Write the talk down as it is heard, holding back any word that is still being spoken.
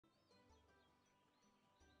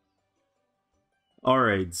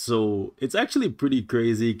Alright, so it's actually pretty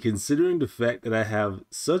crazy considering the fact that I have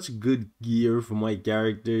such good gear for my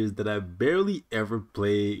characters that I barely ever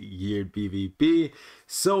play geared PvP.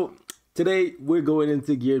 So today we're going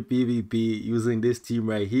into geared PvP using this team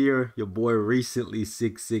right here. Your boy recently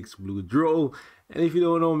 6'6" blue Drole. And if you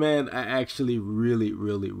don't know, man, I actually really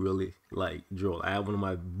like Drole. I have one of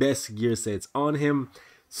my best gear sets on him.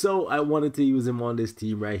 So I wanted to use him on this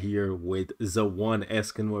team right here with the one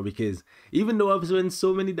Escanor, because even though I've spent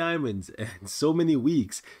so many diamonds and so many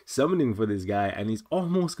weeks summoning for this guy and he's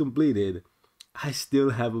almost completed, I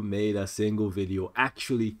still haven't made a single video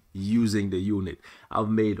actually using the unit. I've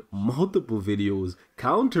made multiple videos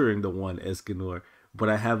countering the one Escanor, but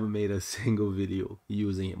I haven't made a single video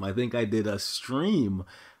using him. I think I did a stream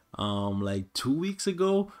like 2 weeks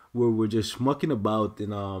ago where we're just mucking about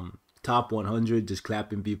in top 100, just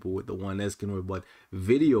clapping people with the one Escanor, but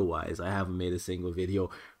video wise I haven't made a single video,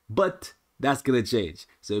 but that's gonna change.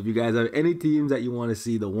 So if you guys have any teams that you want to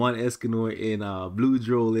see the one Escanor in blue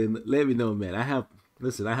Drole in, let me know, man. I have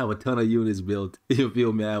a ton of units built. You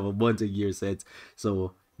feel me? I have a bunch of gear sets,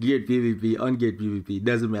 so geared PvP, ungeared PvP,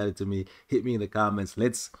 doesn't matter to me. Hit me in the comments.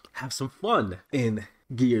 Let's have some fun in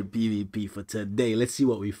geared PvP for today. Let's see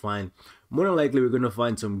what we find. More than likely we're gonna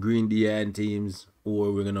find some green Dian teams,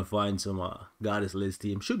 or we're gonna find some goddess Liz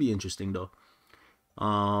team. Should be interesting though.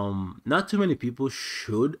 Not too many people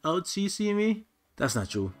should out CC me. That's not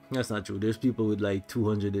true. That's not true. There's people with like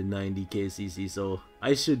 290k CC, so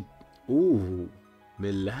I should. Ooh,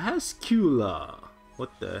 Melascula.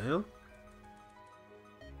 What the hell?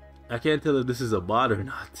 I can't tell if this is a bot or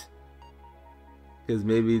not, because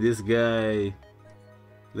maybe this guy.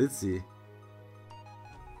 Let's see.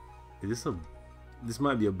 Is this a? This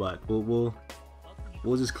might be a bot.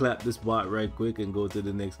 We'll just clap this bot right quick and go to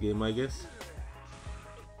the next game, I guess.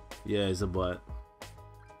 Yeah, it's a bot.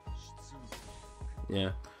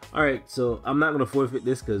 Yeah. Alright, so I'm not gonna forfeit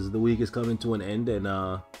this because the week is coming to an end, and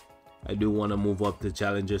I do want to move up to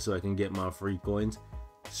Challenger so I can get my free coins.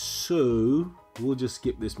 So we'll just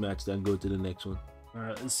skip this match then go to the next one.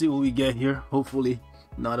 Alright, let's see what we get here. Hopefully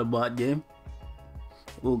not a bot game.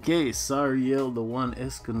 Okay, Sariel the one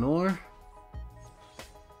Escanor.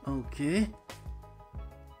 Okay.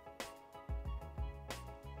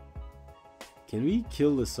 Can we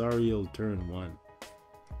kill the Sariel turn 1?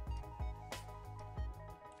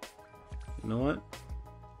 You know what?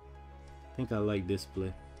 I think I like this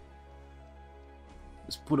play.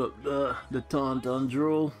 Let's put up the taunt on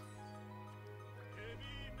Drole.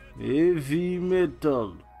 Heavy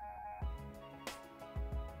metal.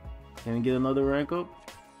 Can we get another rank up?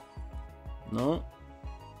 No?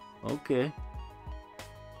 Okay.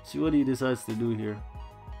 See what he decides to do here.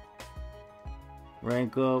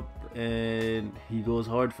 Rank up, and he goes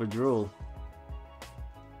hard for Drole.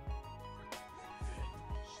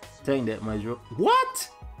 Dang that, my Drole. What?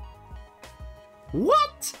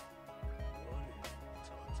 What?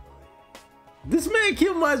 This man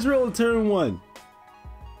killed my Drole turn 1.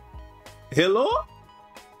 Hello?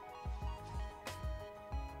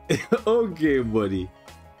 Okay, buddy.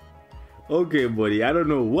 Okay, buddy. I don't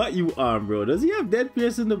know what you are, bro. Does he have Dead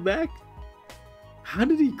Pierce in the back? How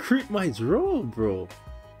did he crit my Drole, bro?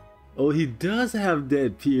 Oh, he does have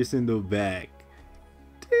Dead Pierce in the back.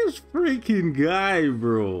 This freaking guy,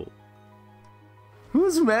 bro.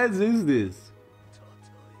 Whose mans is this?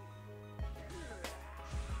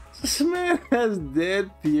 This man has Dead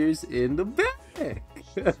Pierce in the back.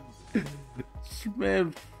 This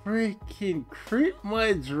man freaking crit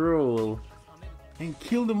my Drole and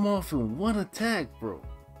killed him off in one attack, bro.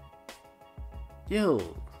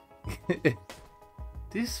 Yo.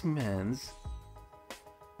 This man's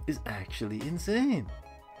is actually insane.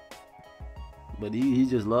 But he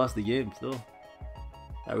just lost the game still.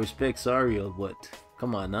 I respect Sariel, but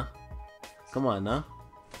come on now. Come on now.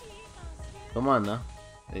 Come on now.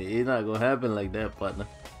 It's not gonna happen like that, partner.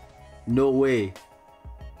 No way.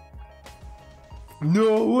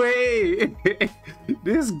 No way.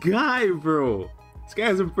 This guy, bro. This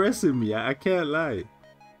guy's impressing me. I can't lie.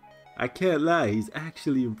 I can't lie. He's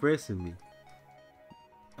actually impressing me.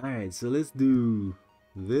 Alright, so let's do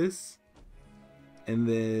this and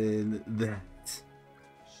then that.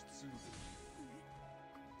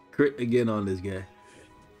 Crit again on this guy.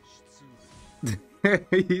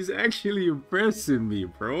 He's actually impressing me,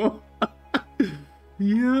 bro.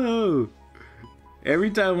 Yo. Every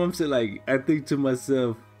time I'm saying, like, I think to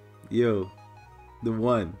myself, yo, the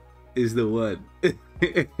one is the one.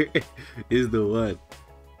 Is the one.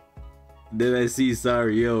 Then I see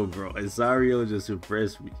Sariel, bro, and Sariel just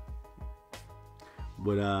impressed me.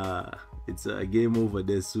 But it's a game over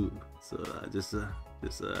there soon, so just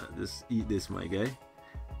Just eat this, my guy.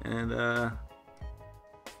 And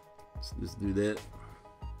let's do that.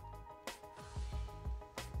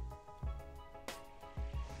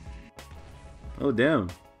 Oh damn.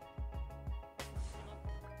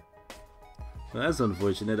 Well, that's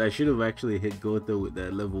unfortunate. I should have actually hit Gotha with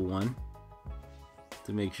that level 1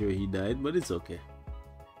 to make sure he died, but it's okay.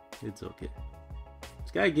 It's okay.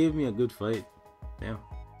 This guy gave me a good fight. Damn.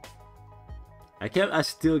 I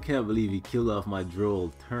still can't believe he killed off my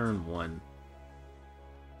Drole turn 1.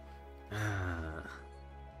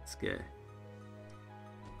 This guy.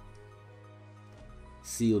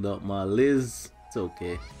 Sealed up my Liz. It's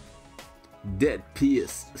okay. Dead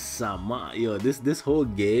Pierce Sama. Yo, this whole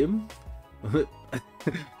game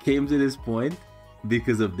came to this point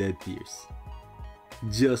because of Dead Pierce.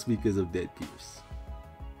 Just because of Dead Pierce.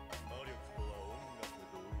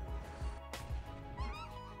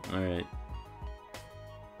 Alright.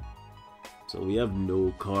 So we have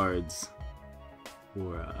no cards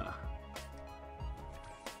for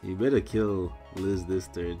you better kill Liz this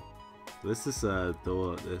turn. Let's just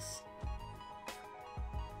throw out this.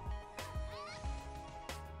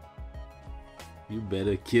 You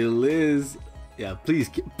better kill Liz. Yeah, please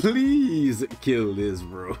kill Liz,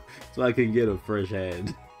 bro. So I can get a fresh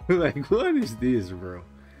hand. Like, what is this, bro?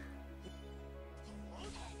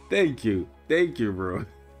 Thank you, bro.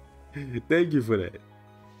 Thank you for that.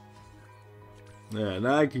 Alright,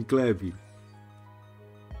 now I can clap you.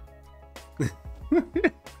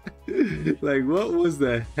 Like, what was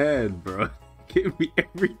the hand, bro? Give me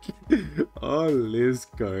all Liz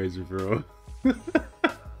cards, bro.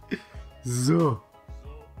 So,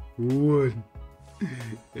 one.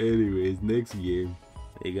 Anyways, next game.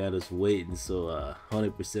 They got us waiting, so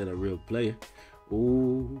 100% a real player.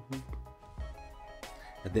 Ooh.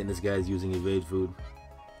 I think this guy's using evade food.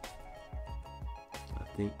 I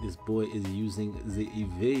think this boy is using the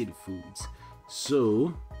evade foods.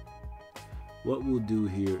 So, what we'll do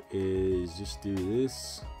here is just do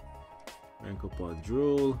this. Rank up our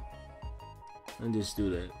Drole. And just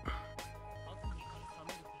do that.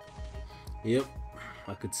 Yep,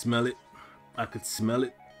 I could smell it. I could smell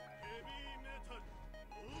it.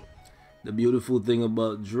 The beautiful thing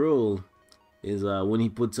about Drole is when he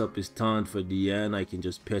puts up his taunt for Diane, I can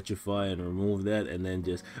just petrify and remove that and then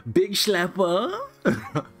just big slapper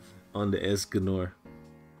on the Escanor.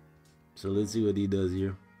 So let's see what he does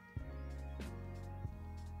here.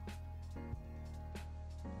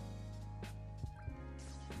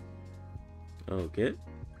 Okay.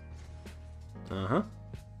 Uh-huh.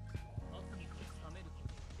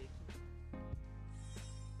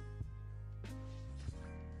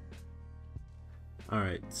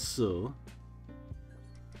 Alright, so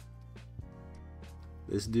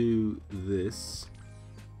let's do this,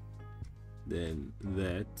 then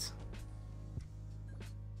that,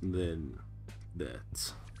 then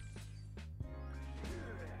that.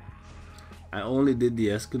 I only did the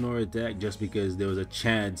Escanor attack just because there was a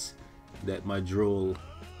chance that my Drole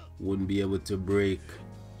wouldn't be able to break.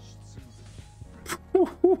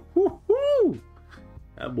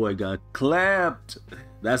 That boy got clapped.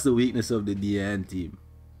 That's the weakness of the Diane team.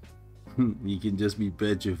 You can just be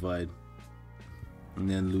petrified and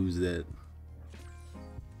then lose that.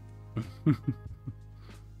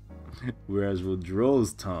 Whereas with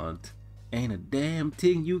Drole's taunt, ain't a damn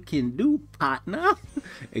thing you can do, partner,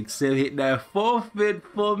 except hit that forfeit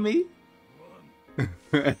for me.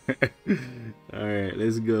 Alright,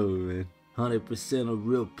 let's go, man. 100% a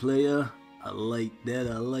real player. I like that,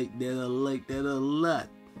 I like that, I like that a lot.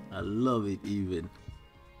 I love it even.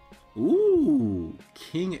 Ooh,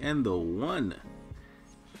 King and the One.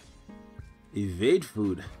 Evade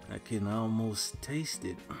food. I can almost taste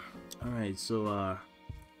it. Alright, so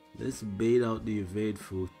let's bait out the evade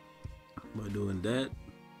food by doing that.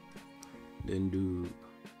 Then do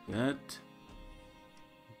that.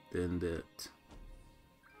 Then that.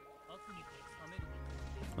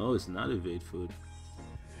 Oh, it's not evade food.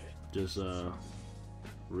 Just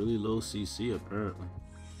really low CC apparently.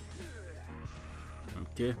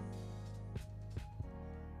 Okay.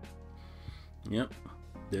 Yep,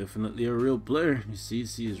 definitely a real player. His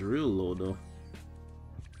CC is real low though.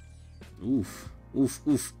 Oof, oof,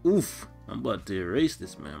 oof, oof. I'm about to erase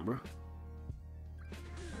this man, bro.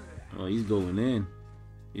 Oh, he's going in.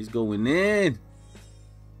 He's going in.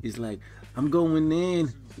 He's like, I'm going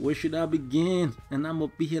in. Where should I begin? And I'm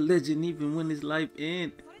gonna be a legend even when his life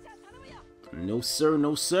ends. No sir,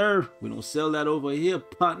 no sir. We don't sell that over here,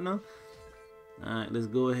 partner. Alright, let's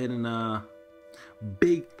go ahead and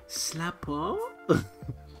big slapper.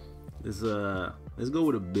 let's go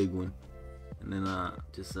with a big one. And then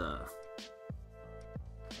just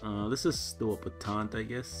Let's just throw up a taunt, I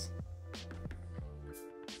guess.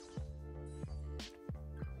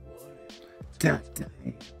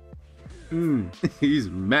 He's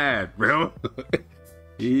mad, bro.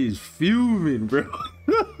 He's fuming, bro.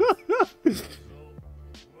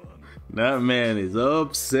 That man is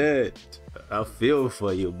upset. I feel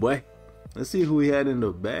for you, boy. Let's see who he had in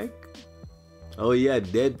the back. Oh, he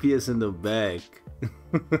had Dead Pierce in the back.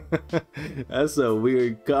 That's a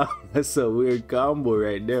weird combo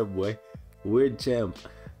right there, boy. Weird champ.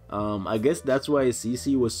 I guess that's why his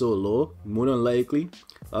CC was so low. More than likely,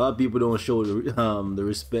 a lot of people don't show the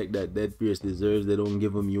respect that Dead Pierce deserves. They don't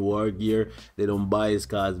give him UR gear. They don't buy his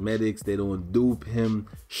cosmetics. They don't dupe him.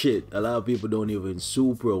 Shit, a lot of people don't even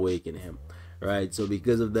super awaken him, right? So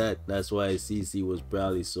because of that, that's why his CC was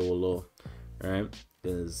probably so low, right?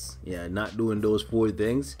 Because yeah, not doing those 4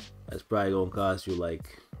 things, that's probably gonna cost you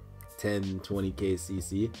like 10-20k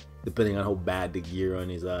CC, depending on how bad the gear on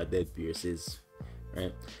his Dead Pierce is,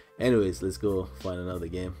 right? Anyways, let's go find another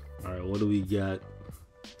game. All right, what do we got?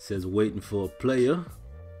 It says waiting for a player.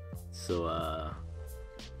 So I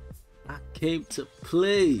came to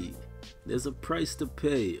play. There's a price to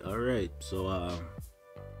pay. All right, so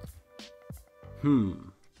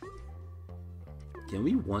can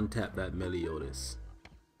we one tap that Meliodas?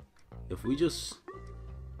 If we just,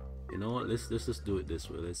 you know what, let's just do it this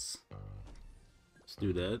way. Let's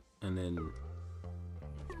do that, and then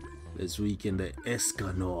let's weaken the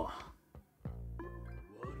Escanor.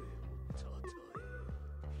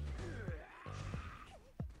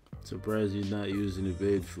 Surprised you're not using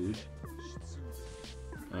evade food.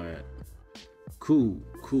 Alright. Cool.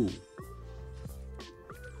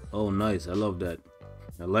 Oh, nice. I love that.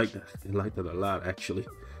 I like that. I like that a lot, actually.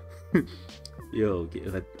 Yo,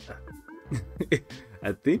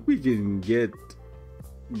 I think we can get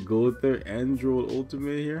Gother and Drole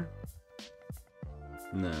ultimate here.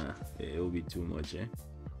 Nah, it will be too much, eh?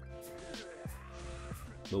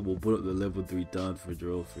 But we'll put up the level 3 taunt for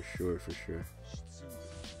Drole for sure.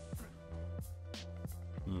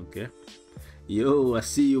 Okay. Yo, I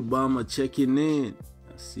see you, Obama, checking in.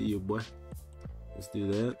 I see you, boy. Let's do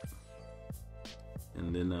that.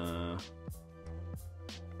 And then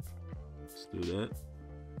let's do that.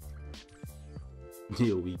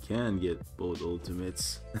 Yo, we can get both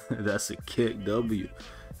ultimates. That's a kick W.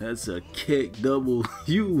 That's a kick W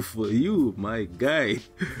for you, my guy.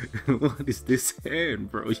 What is this hand,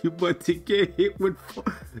 bro? You about to get hit with...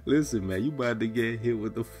 Listen, man, you about to get hit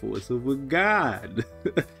with the force of a god.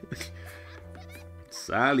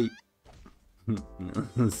 Sally.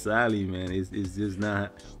 Sally, man, it's just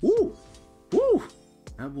not... Woo!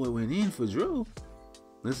 That boy went in for Drole.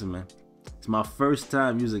 Listen, man, it's my first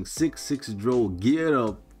time using 6-6 Drole. Get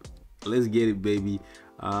up. Let's get it, baby.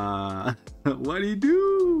 What do you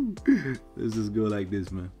do? Let's just go like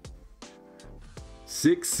this, man.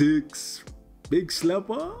 6-6. Big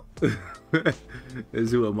slapper.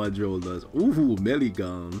 Let's see what my Drole does. Ooh, Melly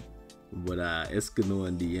gone. But Escanor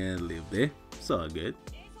and Deanne live there. It's all good.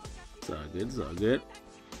 It's all good.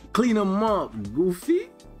 Clean them up, Goofy.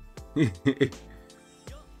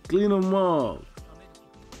 Clean them up.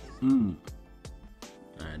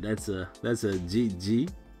 Alright, that's a GG.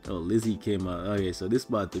 Oh, Lizzie came out. Okay, so this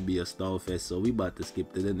about to be a stall fest, so we about to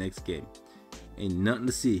skip to the next game. Ain't nothing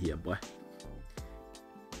to see here, boy.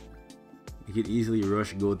 You could easily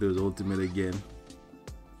rush go through his ultimate again,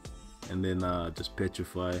 and then just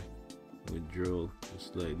petrify with Drole,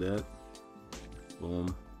 just like that.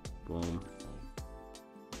 Boom.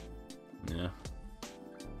 Yeah,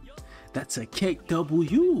 that's a cake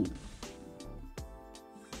W.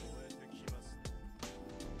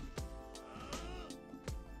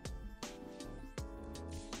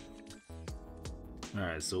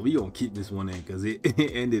 Alright, so we gonna keep this one in because it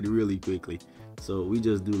ended really quickly. So we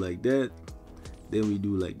just do like that, then we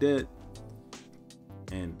do like that,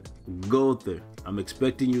 and Gother. I'm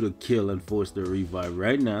expecting you to kill and force the revive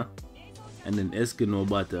right now. And then Escanor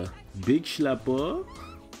about to big slapper.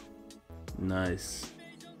 Nice.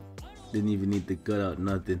 Didn't even need to cut out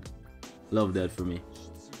nothing. Love that for me.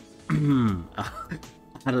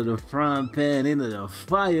 Out of the frying pan into the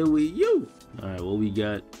fire with you. Alright, what we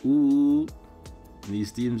got? Ooh.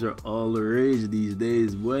 These teams are all the rage these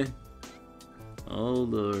days, boy. All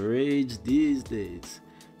the rage these days.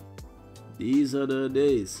 These are the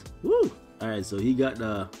days. Woo! Alright, so he got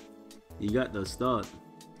the start.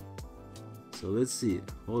 So let's see.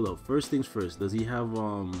 Hold up. First things first. Does he have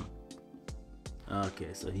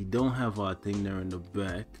okay, so he don't have our thing there in the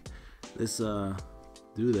back. Let's do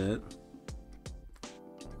that.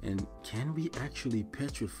 And can we actually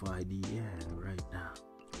petrify the end right now?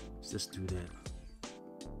 Let's just do that.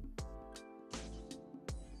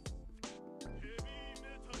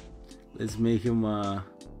 let's make him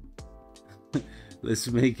let's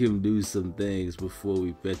make him do some things before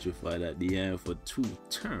we petrify at the end for 2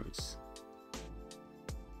 turns.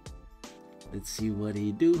 Let's see what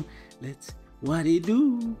he do. What he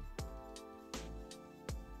do.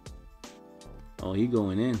 Oh, he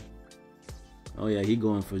going in. Oh yeah, he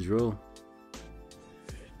going for Drole.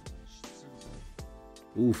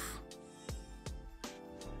 Oof.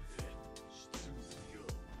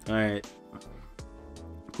 Alright.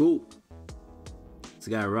 Cool. It's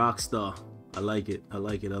got Rockstar. I like it. I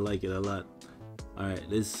like it. I like it a lot. Alright,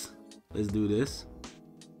 let's do this.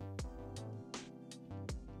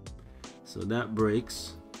 So that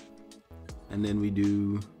breaks. And then we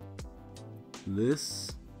do this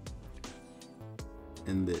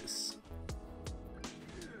and this.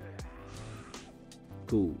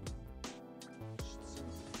 Cool.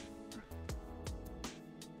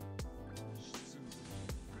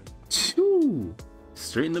 Choo!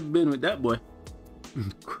 Straight in the bin with that boy.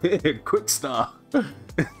 Quick star.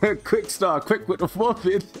 Quick star, quick with the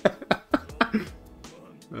forfeit.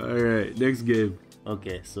 Alright, next game.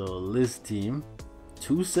 Okay, so list team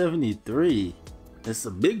 273. That's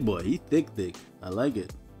a big boy. He thick. I like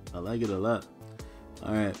it. I like it a lot.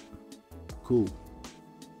 Alright, cool.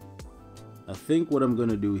 I think what I'm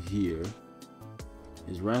gonna do here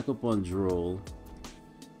is rank up on Drole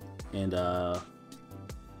and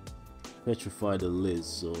petrify the Liz,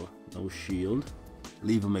 so no shield.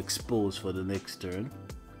 Leave him exposed for the next turn.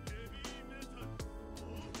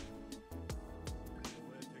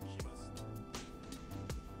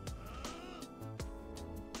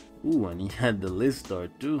 Ooh, and he had the Liz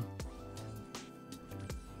start too.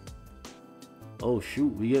 Oh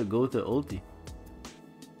shoot, we gotta go to ulti.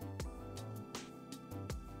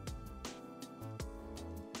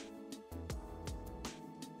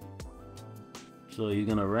 So you're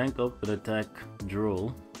gonna rank up and attack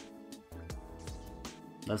Drole.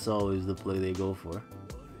 That's always the play they go for.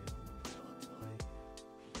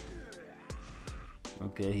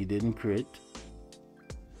 Okay, he didn't crit.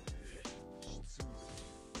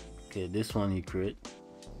 Okay, this one he crit.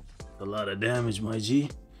 A lot of damage, my G.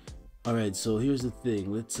 Alright, so here's the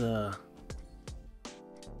thing. Let's do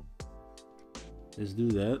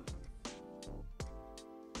that.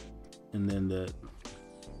 And then that.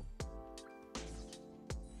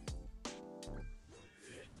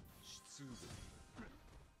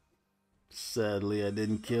 Sadly, I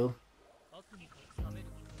didn't kill.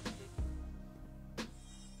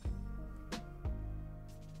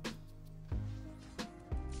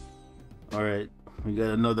 Alright, we got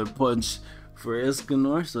another punch for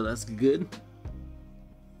Escanor, so that's good.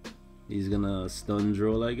 He's gonna stun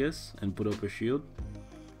Drole, I guess, and put up a shield.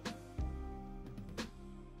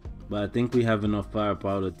 But I think we have enough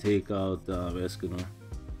firepower to take out Escanor.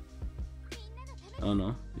 Oh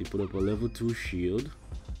no, he put up a level 2 shield.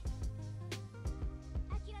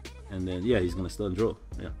 And then, yeah, he's gonna stun Drole.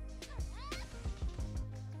 Yeah.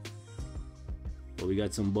 But we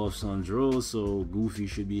got some buffs on Drole, so Goofy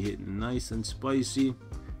should be hitting nice and spicy.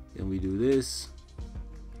 Then we do this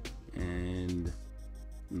and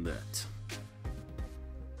that.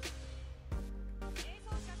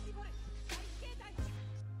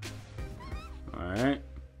 Alright.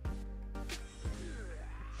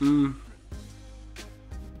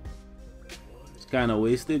 It's kind of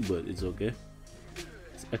wasted, but it's okay.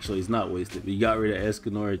 Actually, it's not wasted. We got rid of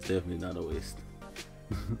Escanor. It's definitely not a waste.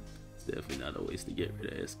 It's definitely not a waste to get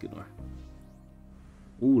rid of Escanor.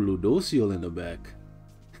 Ooh, Ludociel in the back.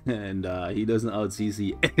 And he doesn't out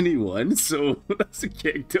CC anyone, so that's a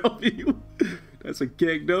kick W. That's a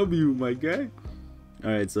kick W, my guy.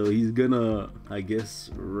 Alright, so he's gonna, I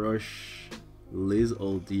guess, rush Liz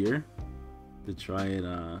ult here to try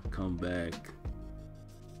and come back.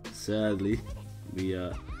 Sadly, we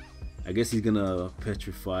I guess he's gonna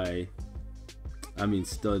petrify. I mean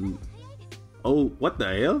stun. Oh, what the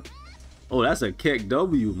hell? Oh, that's a kick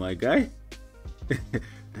W, my guy.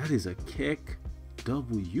 That is a kick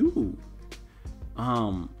W.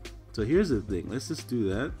 So here's the thing. Let's just do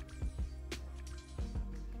that.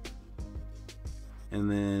 And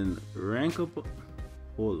then rank up.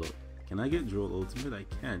 Hold up. Can I get Drole ultimate? I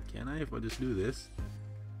can't. Can I? If I just do this.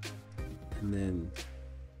 And then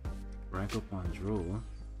rank up on Drole.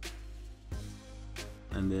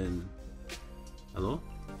 And then, hello?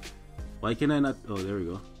 Why can I not? Oh, there we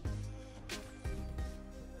go.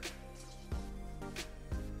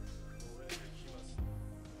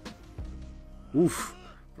 Oof!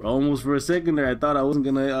 Almost for a second there, I thought I wasn't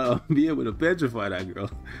gonna be able to petrify that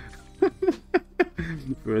girl.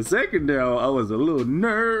 For a second there, I was a little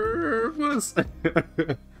nervous.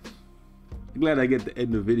 Glad I get to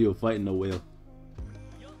end the video fighting the whale.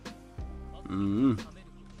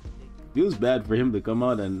 Feels bad for him to come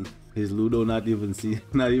out and his Ludo not even out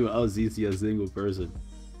CC a single person.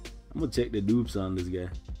 I'm gonna check the dupes on this guy.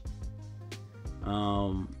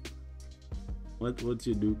 What's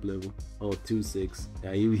your dupe level? Oh, 2-6.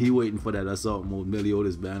 Yeah, he waiting for that assault mode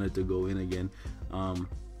Meliodas banner to go in again.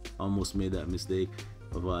 Almost made that mistake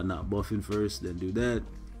of not buffing first, then do that.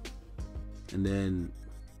 And then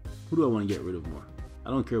who do I want to get rid of more? I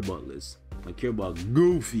don't care about Liz. I care about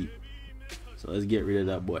Goofy. So let's get rid of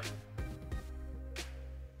that boy.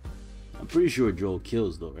 I'm pretty sure Drole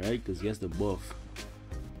kills though, right? Because he has the buff.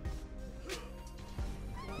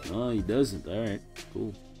 No, he doesn't. Alright,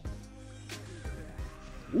 cool.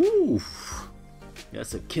 Oof.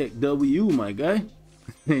 That's a kick W, my guy.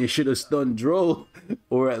 You should have stunned Drole,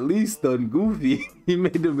 or at least stunned Goofy. He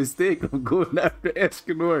made the mistake of going after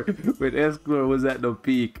Escanor when Escanor was at the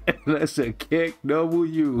peak. That's a kick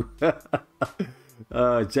W.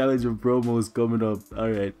 Challenge and promos coming up.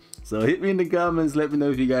 Alright, so hit me in the comments. Let me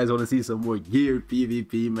know if you guys want to see some more geared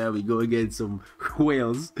PvP, man. We go against some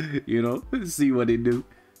whales, you know, see what they do.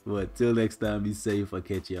 But till next time, be safe. I'll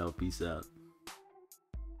catch y'all. Peace out.